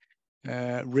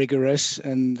rigorous,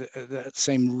 and that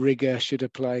same rigor should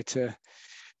apply to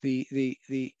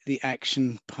the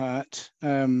action part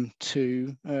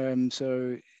too.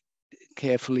 So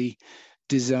carefully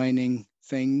designing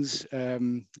things,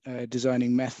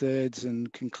 designing methods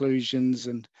and conclusions,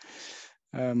 and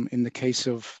in the case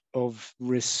of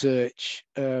research,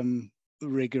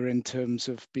 rigor in terms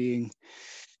of being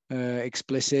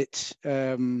explicit,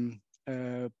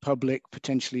 public,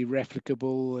 potentially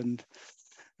replicable,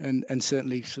 and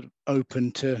certainly sort of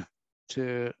open to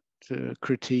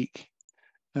critique.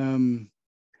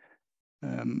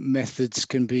 Methods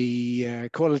can be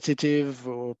qualitative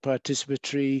or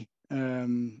participatory,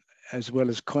 as well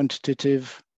as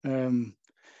quantitative. They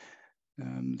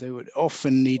would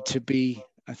often need to be,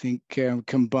 I think,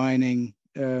 combining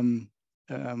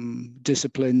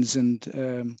disciplines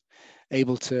and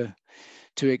able to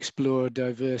explore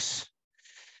diverse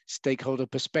stakeholder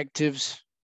perspectives.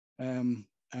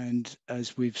 And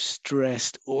as we've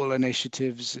stressed, all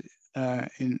initiatives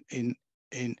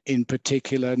in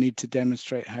particular need to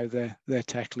demonstrate how they're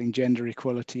tackling gender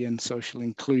equality and social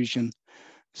inclusion.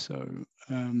 So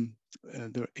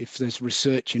if there's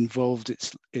research involved,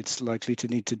 it's likely to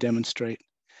need to demonstrate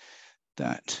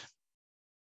that.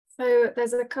 So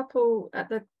there's a couple at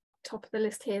the top of the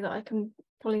list here that I can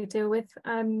probably deal with.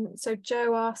 So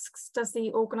Joe asks, does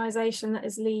the organisation that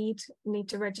is lead need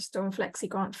to register on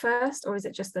FlexiGrant first, or is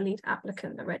it just the lead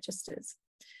applicant that registers?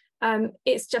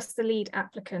 It's just the lead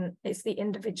applicant. It's the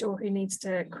individual who needs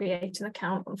to create an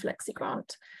account on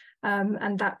FlexiGrant.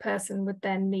 And that person would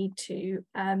then need to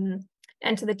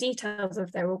enter the details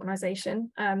of their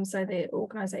organisation, so the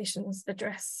organisation's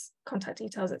address, contact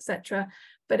details, etc.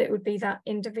 But it would be that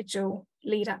individual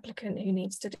lead applicant who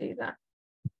needs to do that.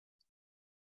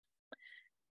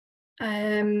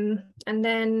 And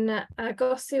then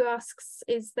Gosu asks,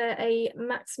 is there a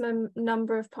maximum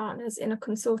number of partners in a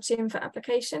consortium for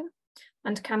application?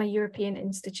 And can a European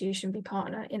institution be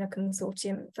partner in a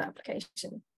consortium for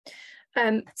application?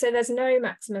 So there's no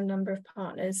maximum number of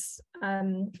partners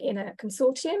in a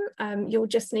consortium. You'll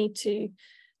just need to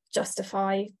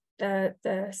justify the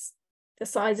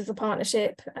size of the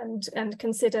partnership and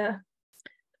consider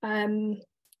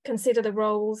the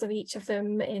roles of each of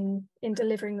them in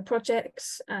delivering the project,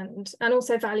 and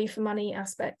also value for money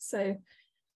aspects. So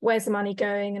where's the money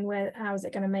going, and how is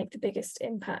it going to make the biggest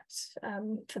impact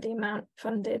for the amount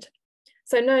funded?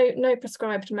 So no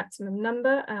prescribed maximum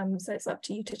number, so it's up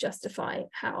to you to justify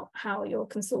how your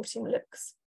consortium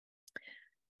looks.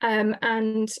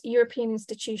 And European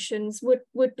institutions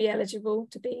would be eligible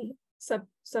to be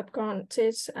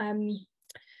sub-granted.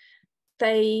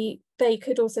 They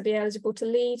could also be eligible to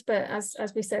lead, but as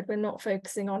we said, we're not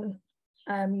focusing on,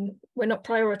 we're not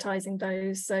prioritising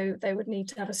those, so they would need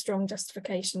to have a strong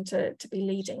justification to be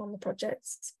leading on the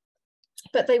projects.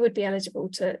 But they would be eligible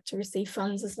to receive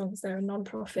funds as long as they're a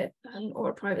non-profit or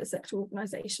a private sector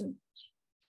organisation.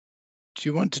 Do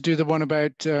you want to do the one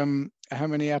about how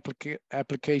many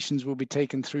applications will be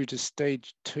taken through to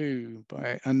stage 2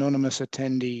 by anonymous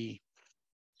attendee?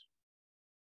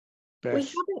 Beth? We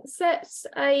haven't set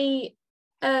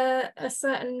a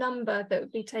certain number that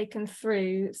would be taken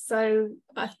through. So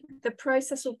the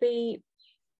process will be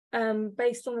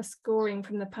based on the scoring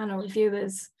from the panel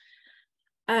reviewers.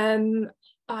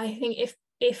 I think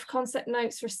if concept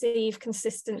notes receive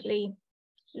consistently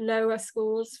lower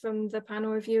scores from the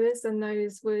panel reviewers, then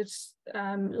those would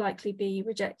likely be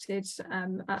rejected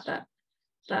at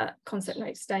that concept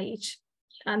note stage.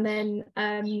 And then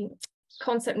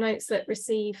concept notes that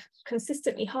receive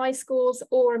consistently high scores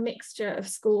or a mixture of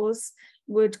scores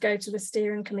would go to the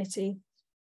steering committee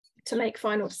to make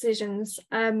final decisions.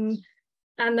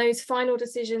 And those final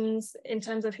decisions in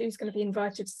terms of who's going to be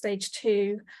invited to stage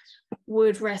 2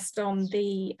 would rest on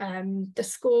the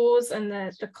scores and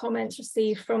the comments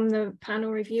received from the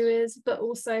panel reviewers, but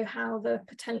also how the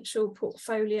potential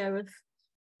portfolio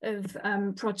of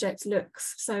projects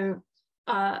looks. So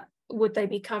would they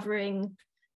be covering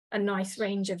a nice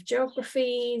range of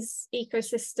geographies,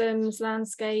 ecosystems,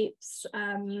 landscapes,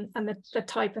 and the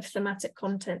type of thematic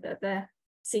content that they're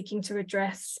seeking to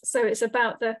address. So it's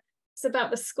about the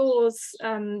scores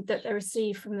that they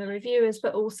receive from the reviewers,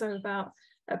 but also about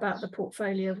the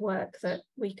portfolio of work that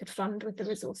we could fund with the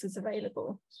resources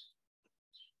available.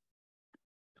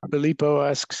 Filippo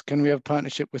asks, can we have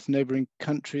partnership with neighbouring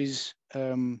countries?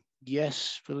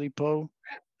 Yes, Filippo.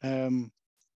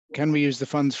 Can we use the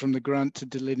funds from the grant to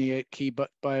delineate key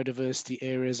biodiversity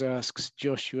areas, asks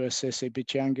Joshua Sese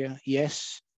Bichanga.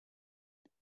 Yes.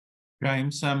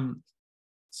 James,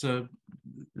 so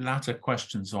latter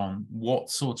questions on what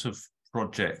sort of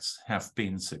projects have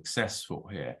been successful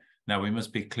here. Now, we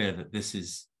must be clear that this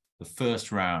is the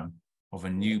first round of a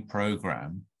new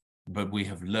program, but we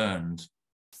have learned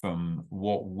from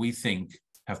what we think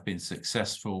have been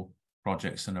successful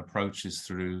projects and approaches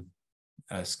through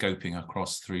scoping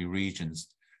across 3 regions.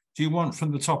 Do you want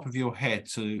from the top of your head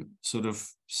to sort of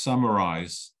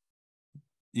summarize,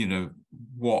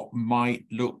 what might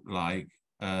look like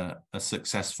a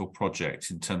successful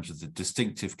project in terms of the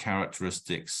distinctive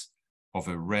characteristics of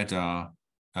a REDAA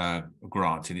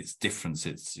grant in its difference?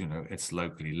 It's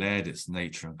locally led, it's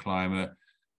nature and climate,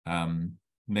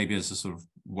 maybe as a sort of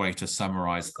way to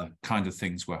summarize the kind of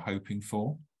things we're hoping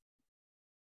for?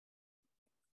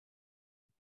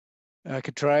 I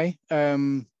could try.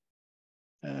 I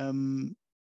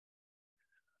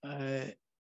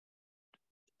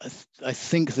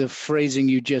think the phrasing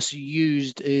you just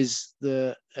used is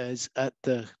at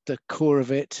the core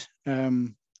of it.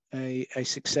 A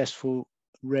successful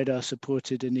REDAA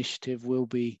supported initiative will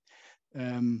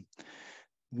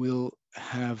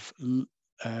have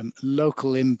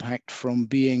local impact from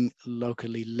being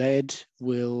locally led,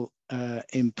 will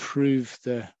improve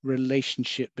the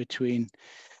relationship between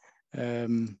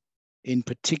in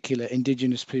particular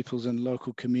Indigenous peoples and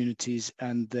local communities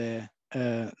and the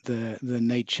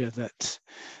nature that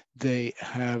they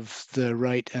have the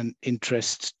right and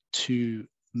interest to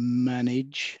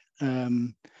manage,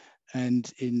 and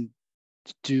in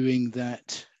doing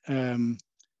that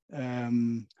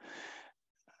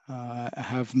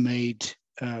have made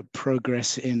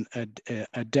progress in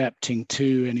adapting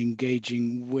to and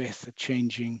engaging with a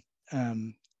changing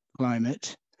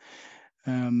climate.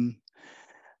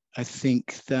 I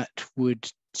think that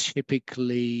would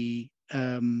typically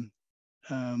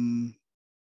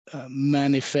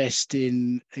manifest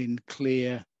in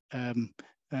clear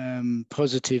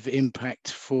positive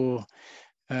impact for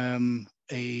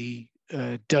a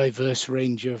diverse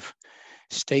range of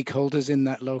stakeholders in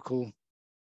that local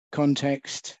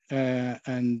context,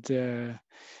 and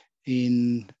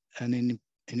in an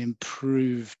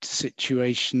improved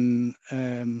situation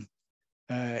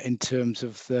in terms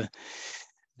of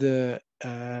the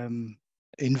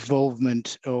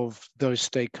involvement of those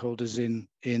stakeholders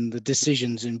in the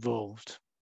decisions involved.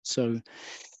 So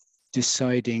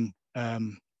deciding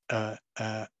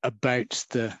about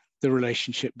the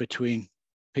relationship between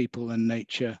people and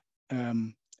nature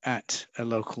at a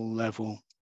local level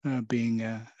being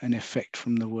an effect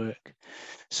from the work.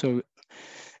 So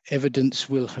evidence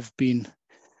will have been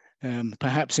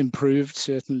perhaps improved,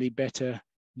 certainly better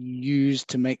used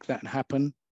to make that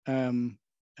happen.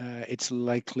 It's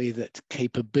likely that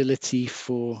capability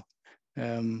for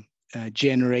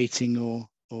generating or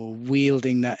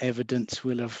wielding that evidence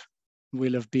will have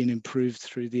been improved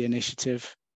through the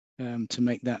initiative to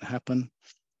make that happen.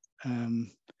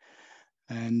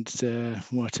 And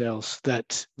what else?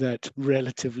 That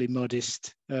relatively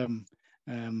modest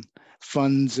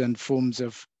funds and forms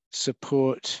of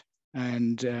support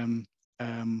and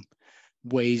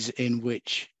ways in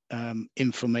which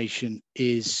information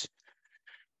is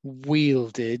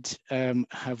wielded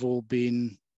have all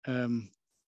been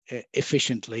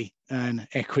efficiently and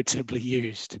equitably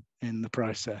used in the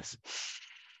process.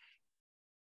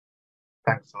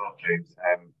 Thanks a lot, James.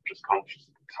 Just conscious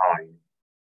of the time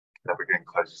that we're getting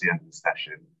close to the end of the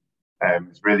session.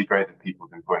 It's really great that people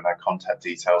have been putting their contact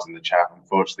details in the chat.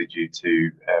 Unfortunately, due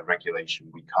to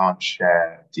regulation, we can't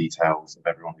share details of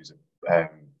everyone who's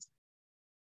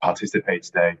participated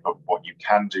today, but what you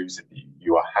can do is if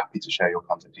you are happy to share your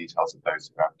contact details of those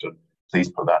who have done, please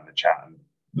put that in the chat and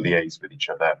liaise with each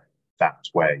other that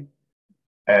way.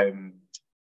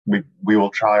 We will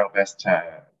try our best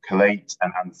to collate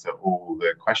and answer all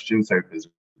the questions. So if there's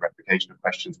a replication of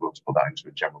questions, we'll put that into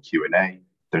a general Q&A. If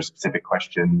there's specific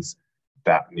questions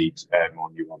that need more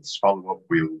nuanced follow-up,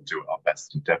 we'll do our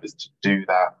best endeavours to do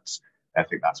that. I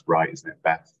think that's right, isn't it,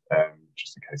 Beth?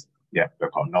 Just in case, yeah,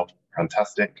 we've got a nod.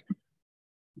 Fantastic.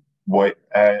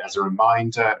 As a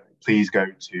reminder, please go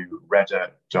to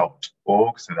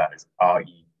REDAA.org. So that is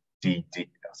REDAA.org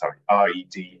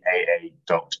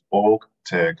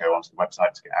to go onto the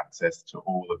website to get access to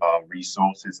all of our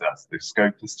resources. That's the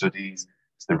scoping studies,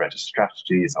 it's the REDAA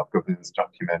strategy, it's our governance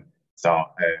document, it's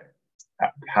our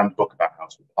handbook about how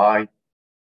to apply.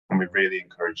 And we really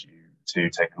encourage you to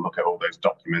take a look at all those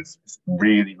documents,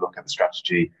 really look at the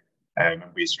strategy, and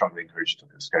we strongly encourage you to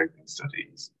look at the scoping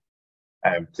studies.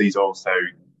 Please also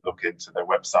look into the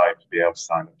website to be able to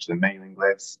sign up to the mailing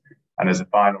list. And as a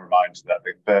final reminder that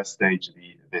the first stage of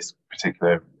this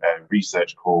particular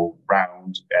research call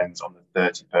round ends on the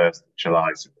 31st of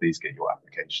July, so please get your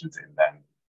applications in then.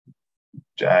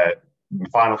 The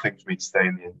final thing for me to say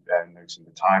in the noting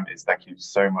the time is thank you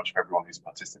so much for everyone who's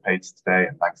participated today,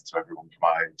 and thanks to everyone from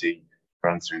IOD for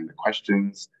answering the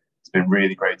questions. It's been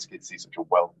really great to get to see such a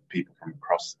wealth of people from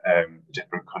across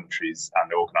different countries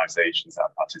and organisations that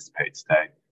have participated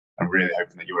today. I'm really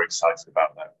hoping that you're excited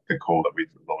about the call that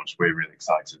we've launched. We're really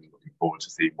excited and looking forward to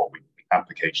see what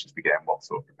applications we get and what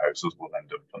sort of proposals we'll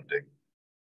end up funding.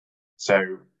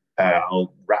 So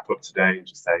I'll wrap up today and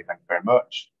just say thank you very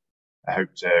much. I hope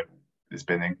it's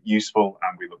been useful,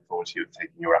 and we look forward to you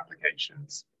taking your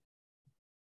applications.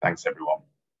 Thanks, everyone.